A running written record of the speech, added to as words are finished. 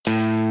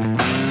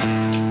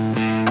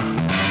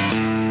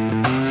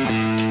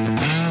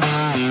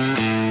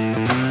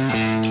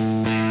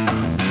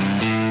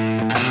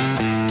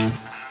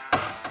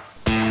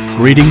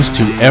Greetings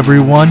to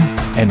everyone,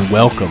 and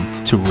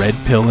welcome to Red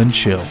Pill and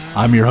Chill.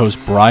 I'm your host,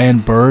 Brian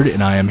Bird,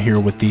 and I am here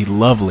with the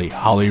lovely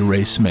Holly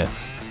Ray Smith.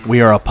 We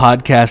are a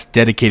podcast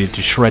dedicated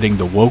to shredding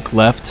the woke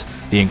left,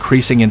 the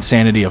increasing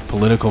insanity of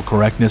political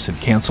correctness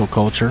and cancel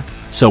culture.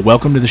 So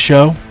welcome to the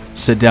show.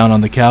 Sit down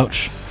on the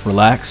couch,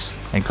 relax,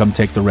 and come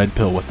take the red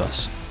pill with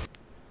us.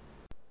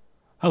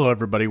 Hello,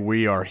 everybody.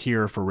 We are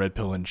here for Red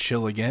Pill and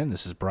Chill again.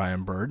 This is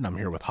Brian Bird, and I'm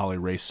here with Holly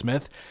Ray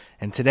Smith.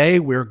 And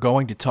today we're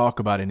going to talk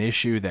about an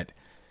issue that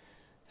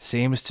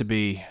seems to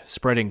be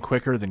spreading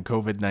quicker than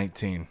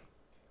COVID-19.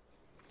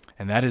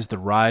 And that is the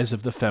rise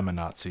of the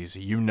feminazis.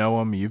 You know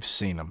them, you've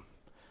seen them.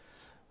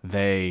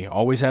 They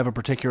always have a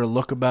particular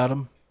look about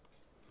them.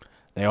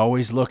 They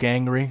always look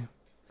angry.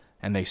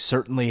 And they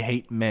certainly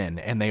hate men.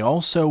 And they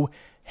also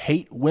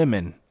hate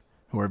women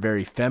who are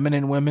very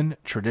feminine women,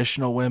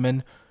 traditional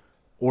women,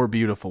 or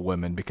beautiful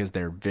women, because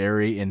they're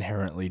very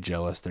inherently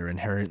jealous. They're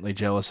inherently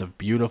jealous of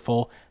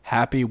beautiful,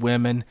 happy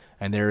women,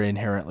 and they're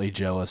inherently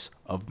jealous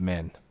of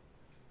men.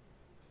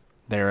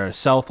 They're a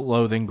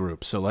self-loathing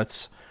group. So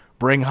let's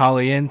bring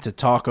Holly in to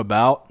talk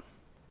about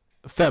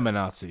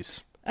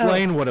feminazis.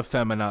 Explain what a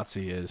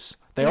feminazi is.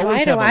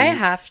 Why do I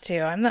have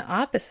to? I'm the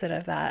opposite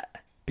of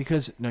that.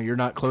 Because, no, you're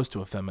not close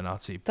to a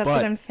feminazi. That's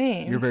what I'm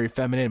saying. You're very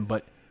feminine,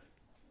 but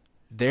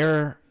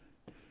they're,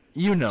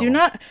 you know. Do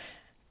not.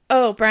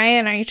 Oh,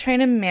 Brian, are you trying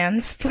to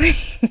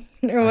mansplain?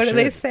 Or what do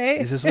they say?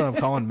 Is this what I'm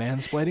calling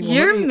mansplaining?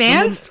 You're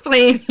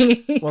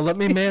mansplaining. Well, let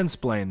me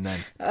mansplain then.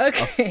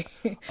 Okay.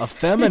 A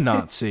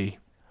feminazi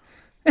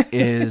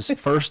is,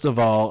 first of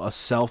all, a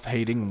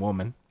self-hating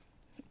woman.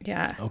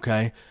 Yeah.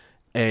 Okay?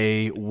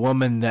 A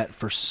woman that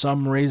for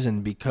some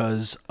reason,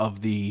 because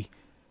of the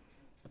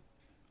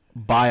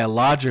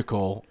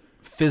biological,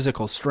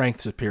 physical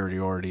strength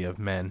superiority of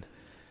men,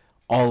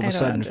 all of a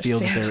sudden feel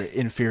that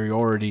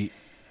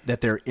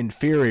they're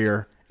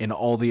inferior in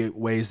all the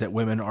ways that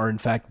women are in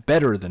fact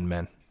better than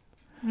men.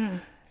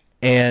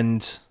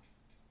 And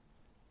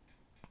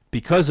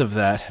because of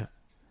that,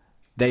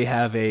 they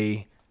have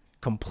a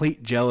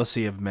complete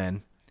jealousy of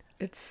men.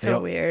 It's so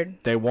weird.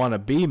 They want to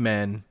be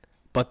men,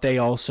 but they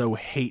also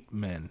hate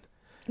men.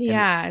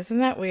 Yeah, isn't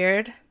that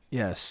weird?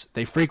 Yes.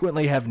 They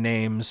frequently have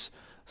names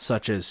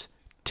such as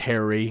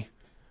Terry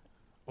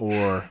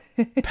or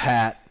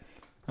Pat.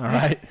 All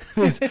right?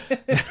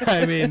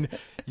 I mean,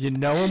 you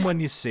know them when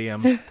you see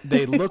them.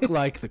 They look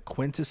like the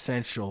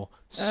quintessential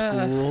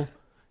school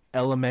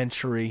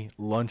elementary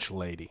lunch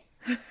lady.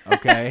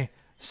 Okay?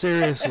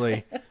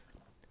 Seriously.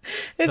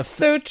 It's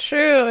so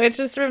true. It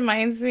just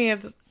reminds me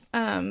of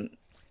the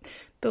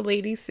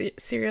lady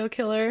serial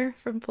killer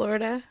from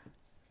Florida.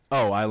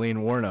 Oh, Eileen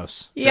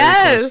Wuornos.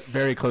 Yes.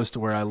 Very close to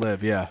where I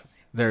live, yeah.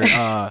 They're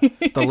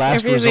the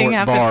Last Everything Resort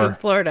happens bar. in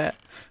Florida.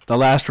 The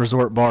Last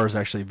Resort bar is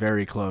actually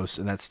very close,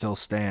 and that still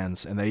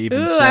stands. And they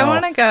even sell. I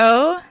want to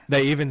go.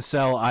 They even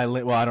sell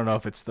Eileen. Well, I don't know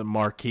if it's the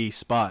marquee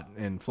spot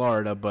in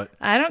Florida, but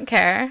I don't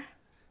care.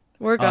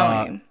 We're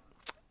going.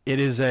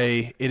 It is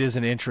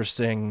an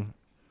interesting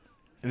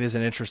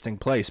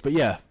place. But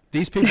yeah,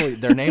 these people,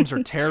 their names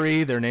are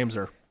Terry. Their names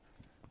are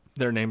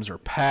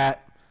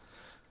Pat.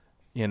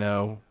 You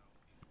know,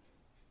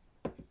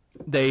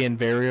 they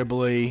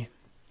invariably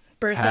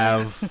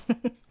have,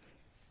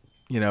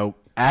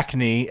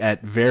 acne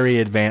at very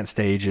advanced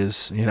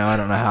ages. You know, I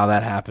don't know how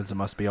that happens. It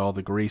must be all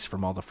the grease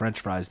from all the French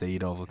fries they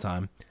eat all the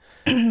time.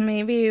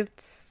 Maybe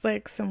it's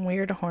like some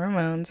weird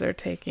hormones they're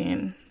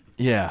taking.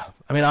 Yeah.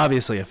 I mean,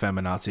 obviously a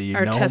feminazi.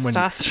 Or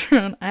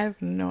testosterone. I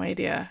have no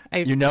idea.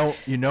 I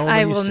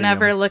will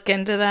never look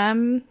into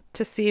them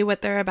to see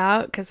what they're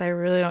about because I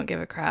really don't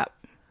give a crap.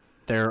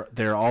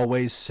 They're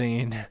always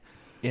seen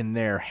in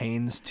their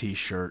Hanes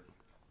t-shirt.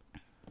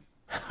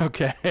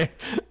 Okay.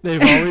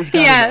 They've always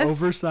got an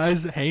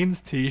oversized Hanes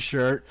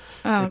t-shirt.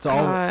 Oh,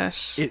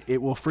 gosh.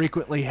 It will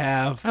frequently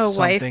have a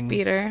something. Wife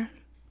beater.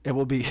 It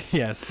will be,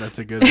 yes, that's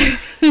a good one.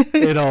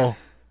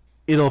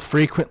 It'll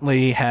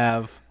frequently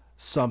have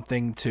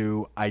something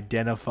to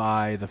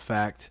identify the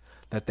fact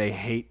that they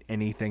hate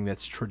anything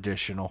that's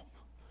traditional.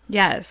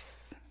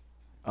 Yes.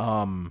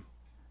 I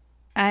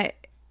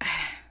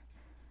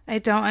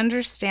don't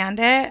understand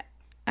it.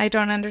 I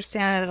don't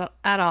understand it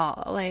at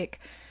all. Like,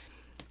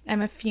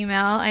 I'm a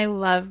female. I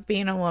love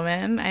being a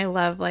woman. I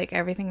love like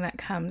everything that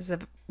comes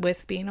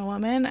with being a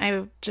woman.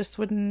 I just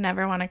would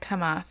never want to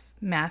come off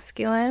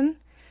masculine.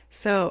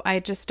 So I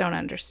just don't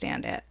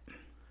understand it.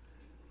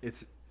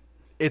 It's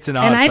an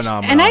odd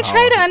phenomenon. And I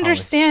try to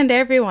understand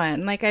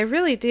everyone. Like, I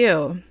really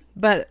do.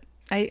 But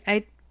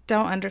I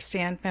don't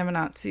understand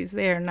feminazis.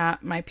 They are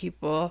not my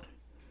people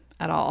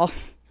at all.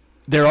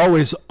 They're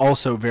always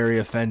also very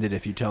offended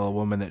if you tell a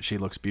woman that she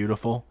looks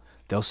beautiful.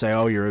 They'll say,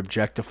 oh, you're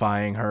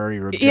objectifying her.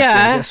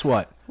 Yeah. Guess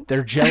what?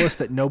 They're jealous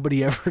that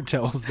nobody ever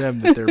tells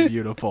them that they're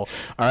beautiful.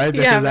 All right?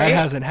 Because that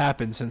hasn't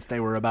happened since they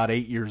were about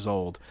 8 years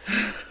old.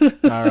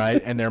 All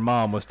right? And their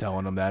mom was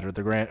telling them that, or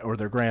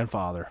their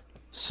grandfather.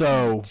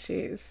 So,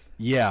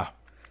 yeah.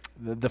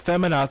 The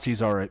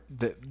feminazis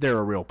they're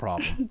a real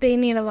problem. They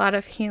need a lot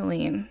of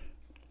healing.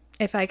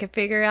 If I could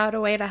figure out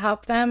a way to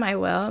help them, I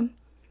will.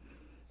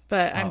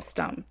 but I'm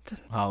stumped.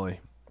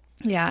 Holly.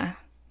 Yeah.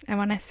 I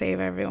want to save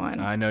everyone.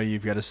 I know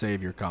you've got to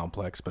save your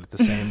complex, but at the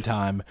same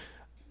time,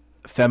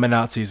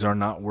 feminazis are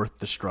not worth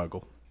the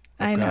struggle.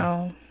 Okay? I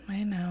know.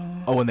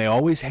 Oh, and they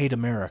always hate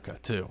America,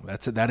 too.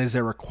 That is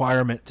a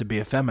requirement to be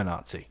a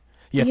feminazi.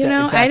 You have You to,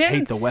 know, in fact, I didn't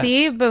hate the West.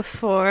 see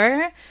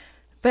before,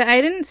 but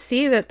I didn't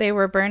see that they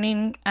were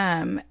burning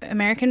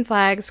American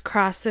flags,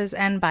 crosses,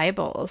 and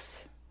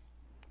Bibles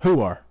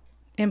Who are?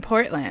 in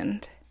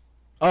Portland.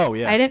 Oh,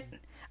 yeah.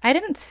 I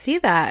didn't see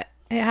that.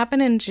 It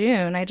happened in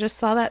June. I just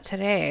saw that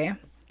today.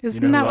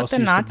 Isn't who that what else the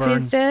used to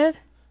Nazis did?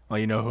 Well,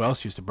 you know who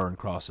else used to burn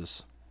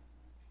crosses?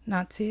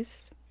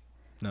 Nazis?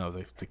 No,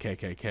 the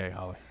KKK,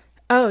 Holly.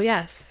 Oh,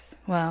 yes.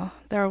 Well,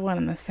 they're one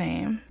and the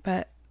same,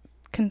 but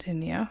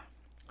continue.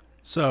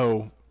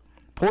 So,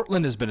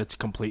 Portland has been a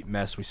complete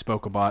mess. We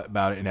spoke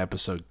about it in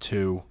episode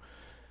 2.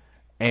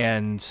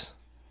 And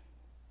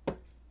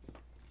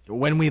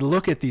when we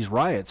look at these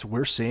riots,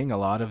 we're seeing a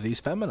lot of these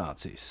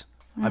feminazis.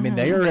 I mean,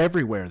 they are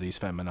everywhere, these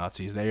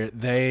feminazis.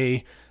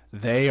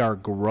 They are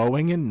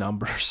growing in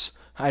numbers.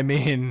 I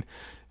mean,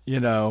 you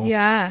know.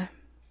 Yeah.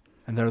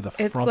 And they're the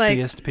It's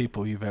frumpiest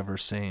people you've ever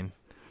seen.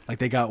 Like,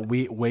 they got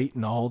weight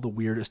in all the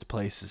weirdest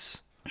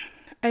places.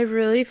 I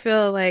really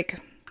feel like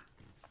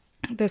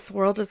this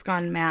world has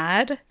gone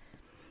mad.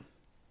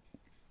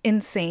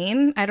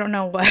 Insane. I don't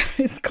know what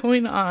is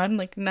going on.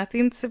 Like,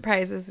 nothing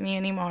surprises me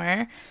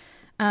anymore.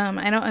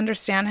 I don't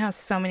understand how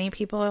so many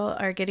people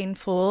are getting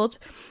fooled.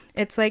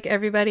 It's like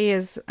everybody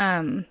is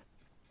under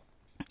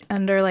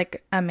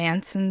like a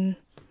Manson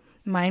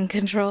mind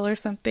control or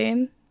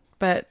something,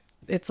 but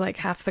it's like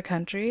half the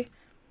country.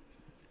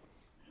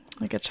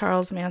 Like a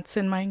Charles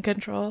Manson mind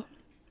control.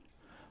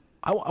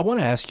 I want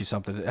to ask you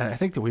something. I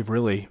think we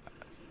really,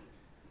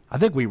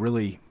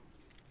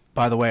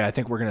 by the way, I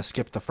think we're going to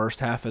skip the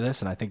first half of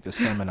this, and I think this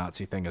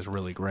feminazi thing is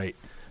really great.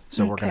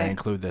 So we're going to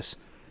include this.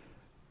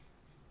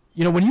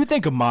 You know, when you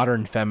think of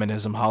modern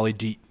feminism,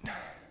 Holly,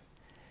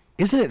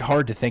 isn't it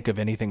hard to think of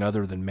anything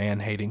other than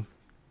man-hating?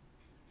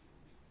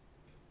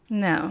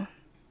 No.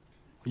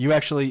 You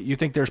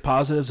think there's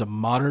positives of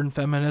modern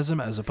feminism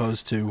as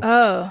opposed to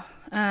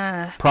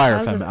prior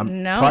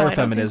feminism? No, prior I don't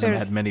feminism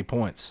think had many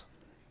points.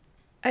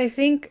 I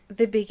think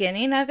the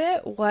beginning of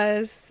it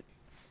was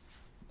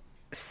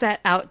set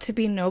out to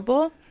be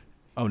noble.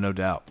 Oh, no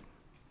doubt.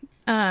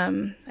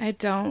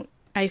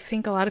 I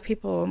think a lot of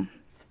people,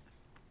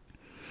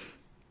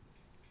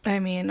 I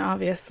mean,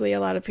 obviously a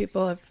lot of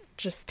people have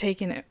just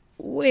taken it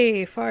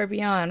way far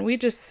beyond. We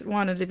just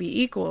wanted to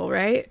be equal,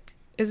 right?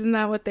 Isn't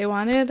that what they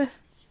wanted?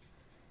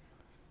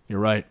 You're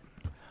right.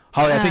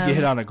 Holly, I think you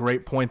hit on a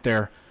great point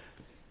there.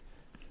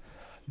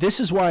 This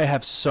is why I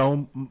have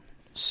so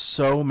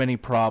many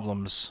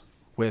problems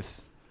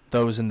with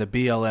those in the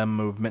BLM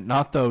movement,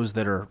 not those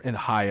that are in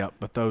high up,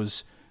 but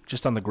those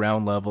just on the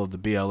ground level of the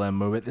BLM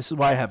movement. This is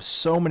why I have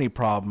so many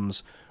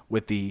problems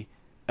with the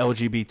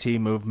LGBT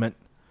movement.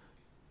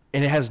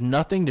 And it has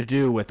nothing to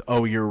do with,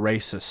 oh, you're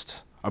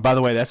racist. Or, by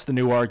the way, that's the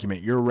new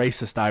argument. You're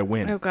racist, I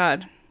win. Oh,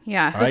 God.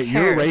 Yeah. All right,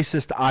 you're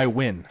racist, I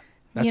win.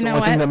 That's You the know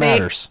only thing that what?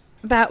 matters.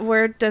 That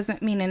word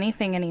doesn't mean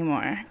anything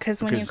anymore.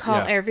 Because when you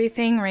call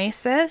everything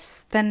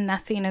racist, then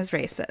nothing is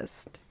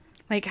racist.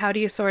 Like, how do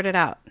you sort it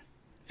out?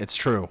 It's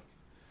true.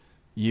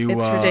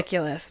 It's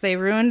ridiculous. They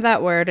ruined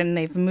that word and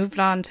they've moved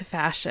on to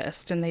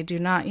fascist, and they do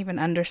not even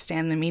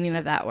understand the meaning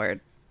of that word.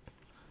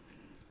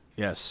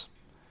 Yes.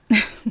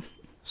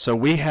 So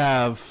we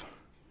have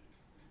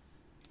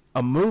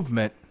a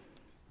movement,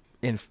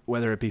 in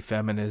whether it be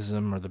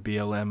feminism or the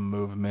BLM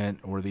movement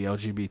or the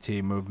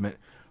LGBT movement,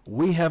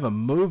 we have a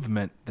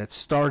movement that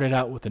started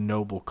out with a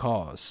noble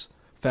cause.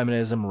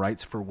 Feminism,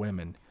 rights for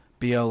women.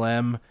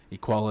 BLM,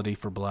 equality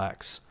for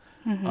blacks.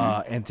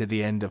 And to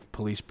the end of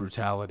police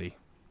brutality,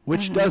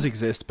 which does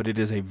exist, but it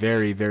is a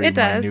very,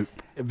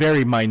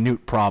 very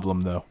minute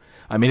problem, though.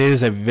 I mean, it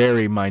is a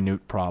very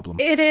minute problem.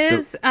 It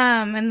is.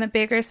 In the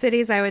bigger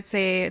cities, I would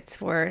say it's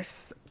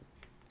worse.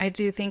 I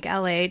do think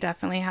LA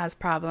definitely has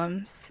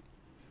problems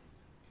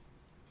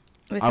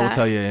with that. I will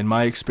tell you, in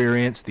my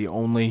experience, the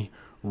only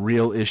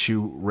real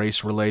issue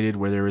race-related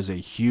where there is a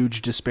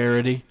huge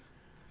disparity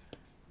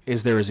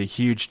is there is a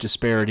huge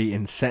disparity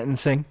in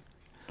sentencing.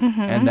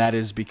 And that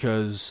is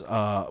because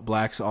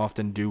blacks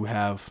often do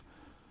have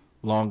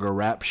longer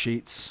rap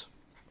sheets,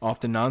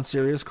 often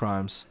non-serious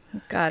crimes.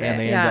 Got it. And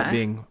they end up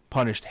being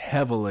punished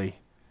heavily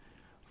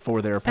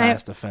for their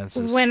past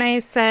offenses. When I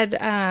said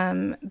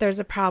there's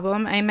a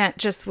problem, I meant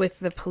just with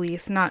the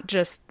police, not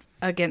just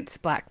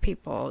against black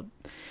people.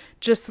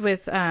 Just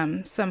with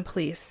some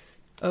police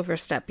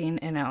overstepping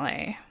in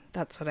LA.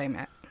 That's what I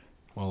meant.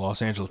 Well,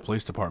 Los Angeles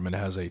Police Department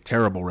has a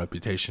terrible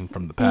reputation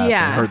from the past.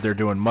 Yeah. I heard they're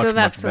doing much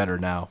better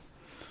now.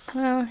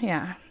 Well,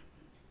 yeah.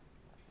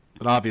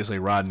 But obviously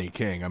Rodney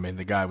King, I mean,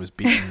 the guy was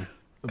beaten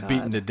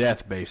to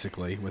death,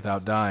 basically,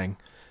 without dying.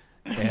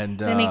 And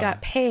then he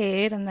got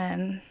paid, and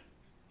then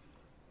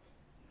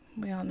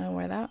we all know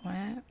where that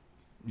went.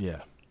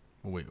 Yeah,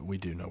 we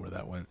do know where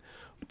that went.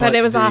 But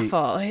it was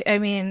awful. I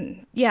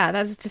mean, yeah,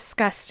 that's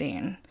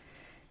disgusting.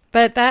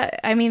 But that,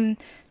 I mean,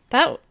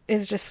 That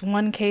is just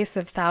one case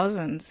of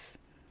thousands.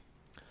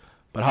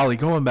 But Holly,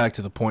 going back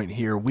to the point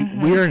here,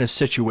 we're in a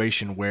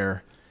situation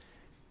where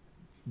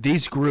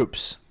these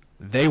groups,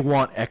 they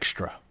want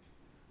extra.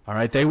 All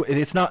right?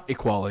 It's not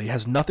equality. It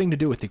has nothing to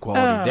do with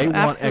equality. They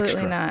want extra.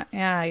 Absolutely not.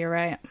 Yeah, you're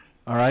right.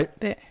 All right?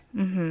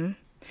 In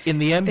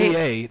the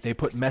NBA, they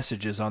put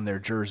messages on their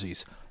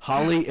jerseys.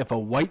 Holly, if a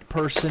white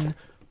person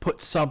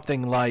put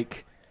something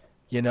like,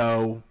 you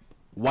know,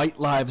 White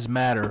Lives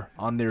Matter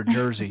on their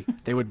jersey,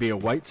 they would be a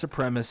white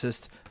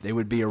supremacist, they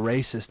would be a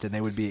racist, and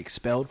they would be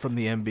expelled from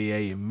the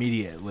NBA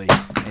immediately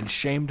and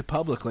shamed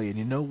publicly. And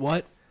you know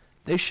what?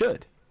 They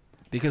should.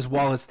 Because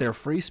while it's their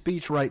free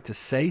speech right to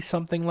say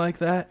something like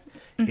that,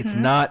 it's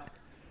not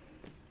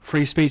 –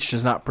 free speech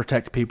does not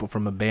protect people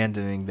from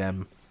abandoning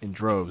them in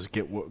droves.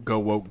 Go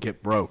woke,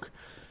 get broke.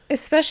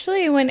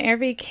 Especially when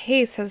every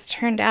case has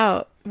turned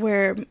out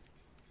where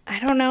 – I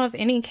don't know of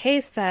any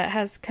case that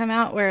has come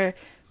out where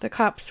the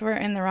cops were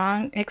in the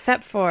wrong,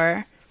 except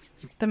for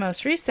the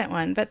most recent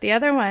one. But the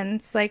other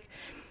ones, like,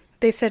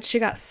 they said she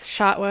got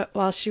shot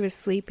while she was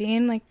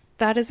sleeping. Like,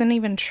 that isn't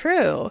even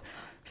true.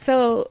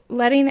 So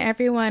letting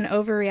everyone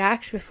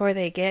overreact before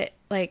they get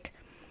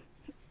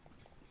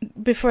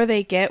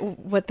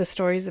what the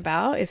story's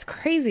about is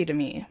crazy to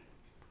me.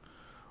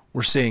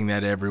 We're seeing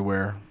that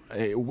everywhere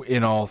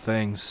in all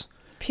things.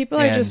 People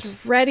are just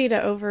ready to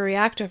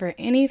overreact over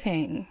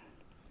anything.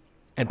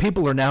 And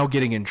people are now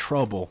getting in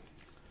trouble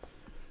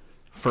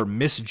for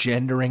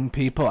misgendering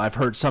people. I've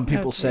heard some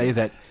people say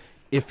that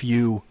if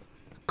you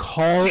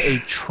call a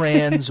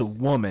trans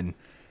woman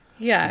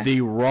the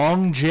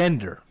wrong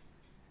gender,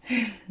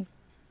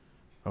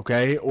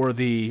 okay, or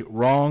the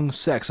wrong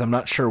sex, I'm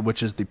not sure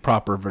which is the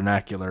proper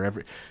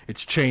vernacular.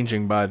 It's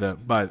changing by the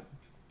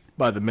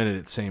minute,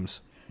 it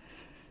seems.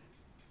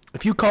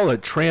 If you call a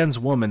trans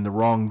woman the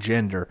wrong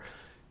gender,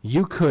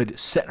 you could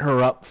set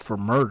her up for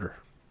murder.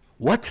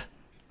 What?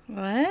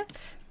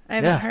 What? I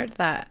haven't heard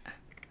that.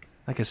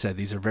 Like I said,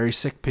 these are very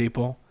sick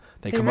people.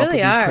 They come really up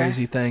with are. these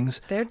crazy things.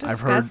 They're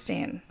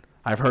disgusting.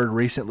 I've heard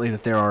recently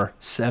that there are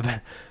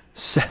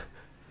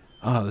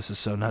oh, this is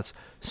so nuts.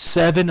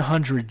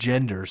 700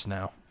 genders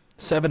now.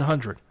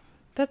 700.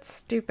 That's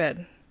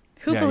stupid.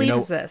 Who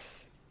believes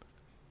this?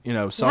 You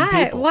know, some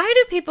people. Why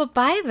do people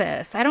buy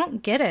this? I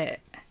don't get it.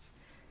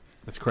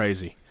 It's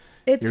crazy.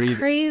 It's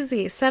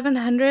crazy.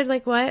 700?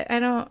 Like what?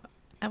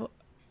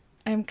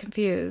 I'm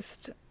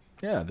confused.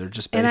 Yeah, they're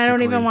just basically... And I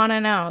don't even want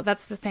to know.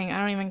 That's the thing. I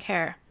don't even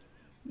care.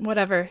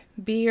 Whatever.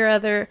 Be your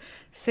other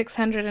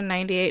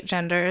 698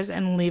 genders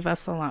and leave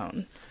us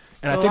alone.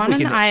 And go on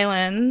an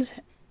island,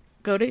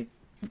 go to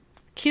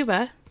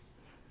Cuba,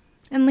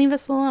 and leave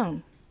us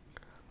alone.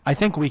 I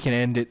think we can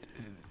end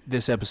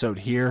this episode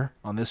here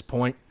on this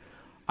point.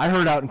 I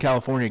heard out in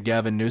California,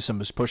 Gavin Newsom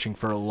was pushing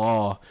for a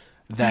law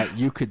that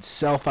you could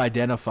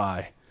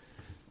self-identify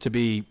to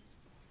be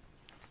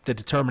the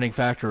determining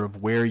factor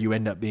of where you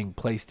end up being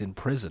placed in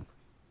prison.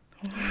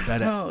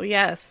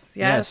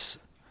 Yes.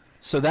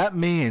 So that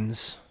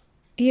means...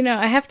 You know,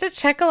 I have to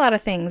check a lot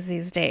of things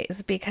these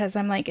days because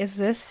I'm like, is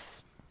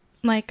this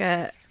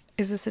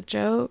a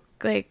joke?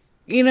 Like,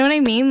 you know what I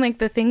mean? Like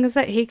the things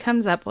that he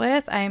comes up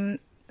with, I'm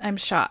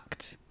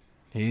shocked.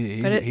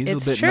 He's a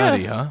bit true.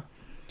 Nutty, huh?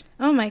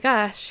 Oh my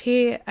gosh.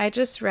 I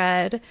just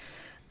read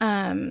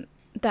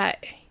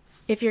that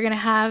if you're going to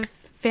have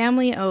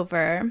family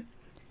over,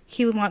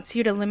 he wants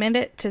you to limit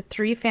it to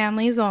 3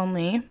 families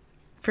only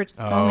for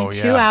only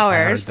 2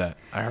 hours.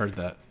 I heard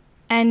that.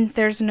 And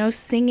there's no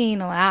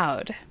singing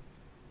allowed.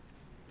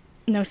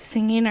 No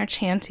singing or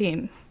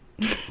chanting.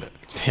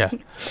 Yeah.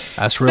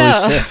 That's really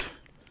sick.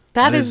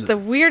 That is the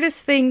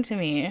weirdest thing to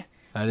me.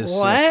 That is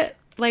what? Sick.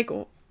 Like,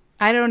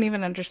 I don't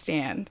even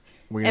understand.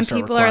 And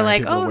people are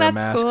like, oh, that's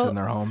masks cool. In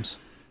their homes.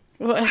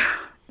 Well,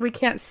 we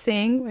can't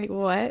sing. Like,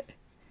 what?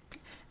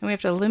 And we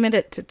have to limit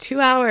it to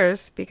 2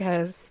 hours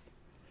because,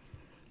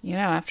 you know,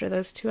 after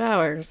those 2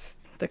 hours,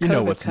 the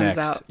COVID comes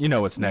out. You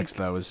know what's next,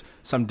 though, is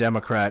some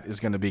Democrat is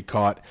going to be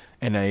caught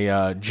in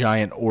a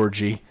giant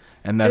orgy,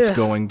 and that's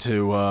going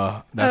to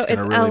really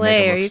it's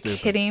LA. Are you stupid.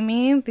 Kidding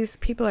me? These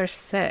people are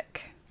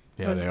sick.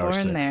 Yeah, I was they born are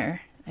sick.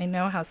 there. I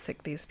know how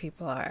sick these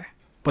people are.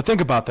 But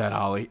think about that,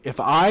 Holly. If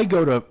I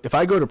go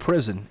to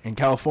prison in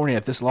California,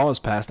 if this law is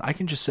passed, I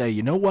can just say,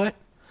 you know what?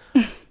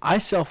 I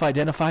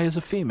self-identify as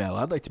a female.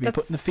 I'd like to be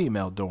put in the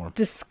female dorm.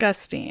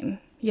 Disgusting.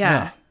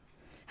 Yeah.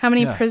 How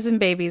many prison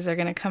babies are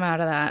going to come out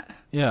of that?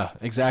 Yeah,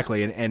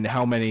 exactly. And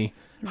how many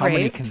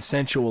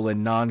consensual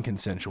and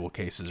non-consensual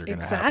cases are going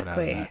to happen out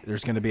of that?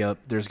 There's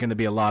going to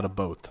be a lot of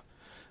both.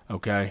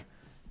 Okay?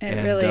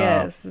 It really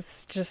is.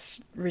 It's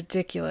just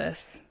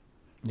ridiculous.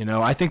 You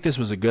know, I think this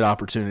was a good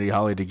opportunity,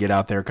 Holly, to get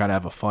out there, kind of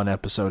have a fun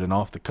episode, an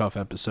off-the-cuff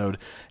episode,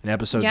 an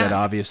episode that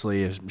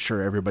obviously, I'm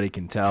sure everybody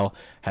can tell,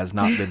 has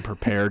not been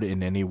prepared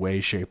in any way,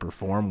 shape, or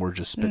form. We're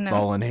just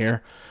spitballing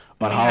here.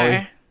 But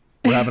Holly,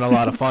 we're having a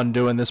lot of fun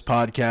doing this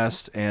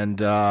podcast, and,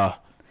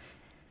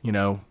 you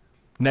know,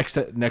 next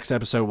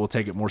episode we'll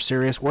take it more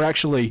serious. We're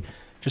actually,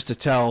 just to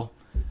tell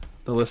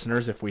the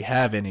listeners, if we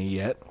have any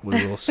yet.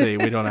 We will see.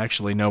 We don't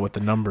actually know what the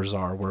numbers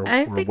are. We're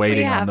think waiting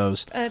we have on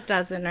those. a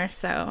dozen or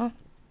so.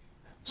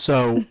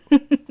 So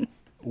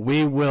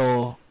we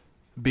will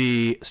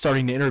be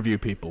starting to interview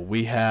people.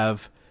 We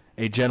have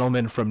a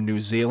gentleman from New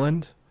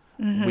Zealand.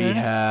 Mm-hmm. We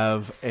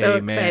have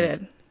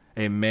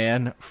a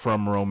man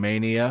from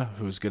Romania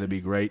who's going to be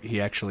great.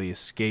 He actually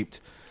escaped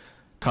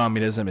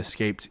communism,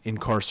 escaped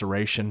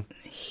incarceration.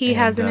 He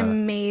has an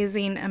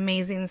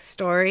amazing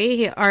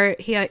story.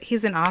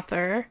 He's an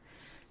author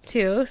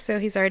too, so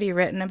he's already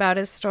written about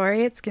his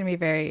story. It's going to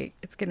be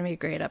a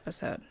great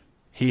episode.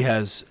 He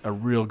has a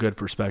real good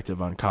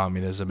perspective on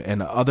communism, and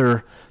the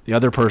other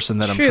person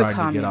that I'm trying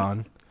to get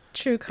on.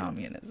 True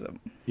communism.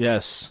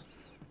 Yes.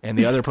 And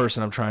the other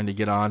person I'm trying to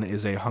get on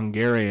is a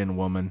Hungarian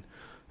woman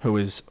who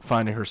is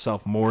finding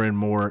herself more and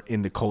more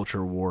in the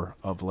culture war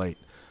of late.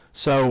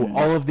 So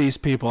all of these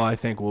people, I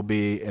think, will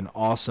be an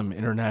awesome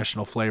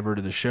international flavor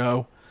to the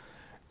show.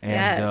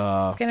 And,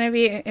 yes,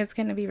 it's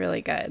gonna be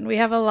really good. We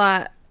have a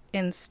lot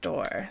in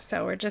store,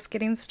 so we're just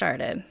getting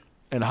started.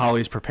 And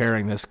Holly's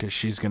preparing this because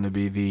she's going to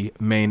be the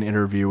main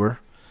interviewer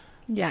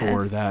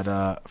for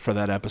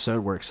that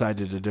episode. We're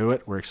excited to do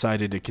it. We're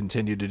excited to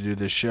continue to do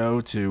this show,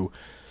 to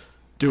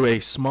do a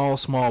small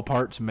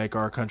part to make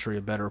our country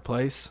a better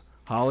place.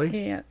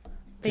 Holly? Yeah.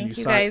 Thank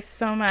you guys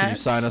so much. Can you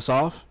sign us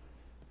off?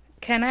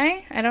 Can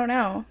I? I don't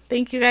know.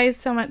 Thank you guys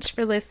so much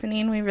for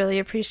listening. We really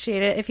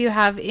appreciate it. If you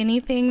have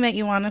anything that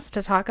you want us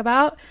to talk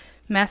about,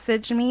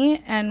 message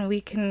me and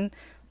we can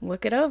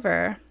look it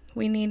over.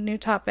 We need new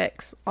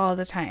topics all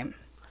the time.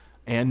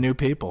 And new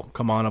people.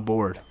 Come on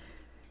aboard.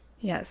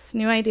 Yes.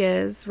 New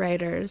ideas,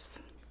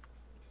 writers.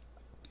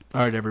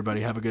 All right,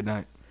 everybody. Have a good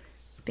night.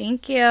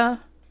 Thank you.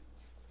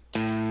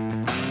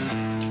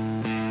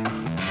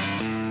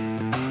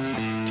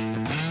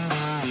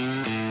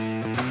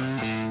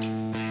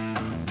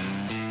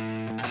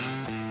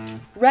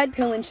 Red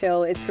Pill and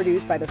Chill is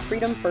produced by the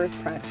Freedom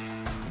First Press.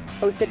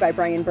 Hosted by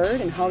Brian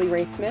Bird and Holly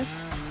Ray Smith.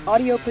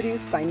 Audio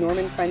produced by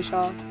Norman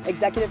Crenshaw.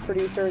 Executive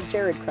producer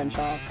Jared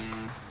Crenshaw.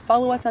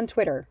 Follow us on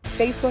Twitter,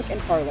 Facebook, and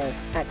Parler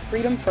at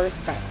Freedom First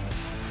Press.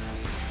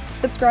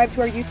 Subscribe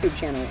to our YouTube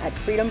channel at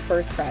Freedom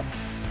First Press.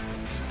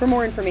 For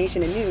more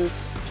information and news,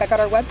 check out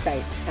our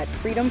website at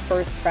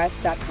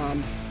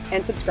freedomfirstpress.com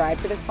and subscribe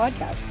to this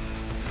podcast.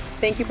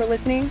 Thank you for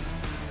listening.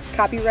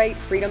 Copyright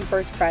Freedom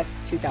First Press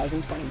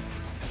 2020.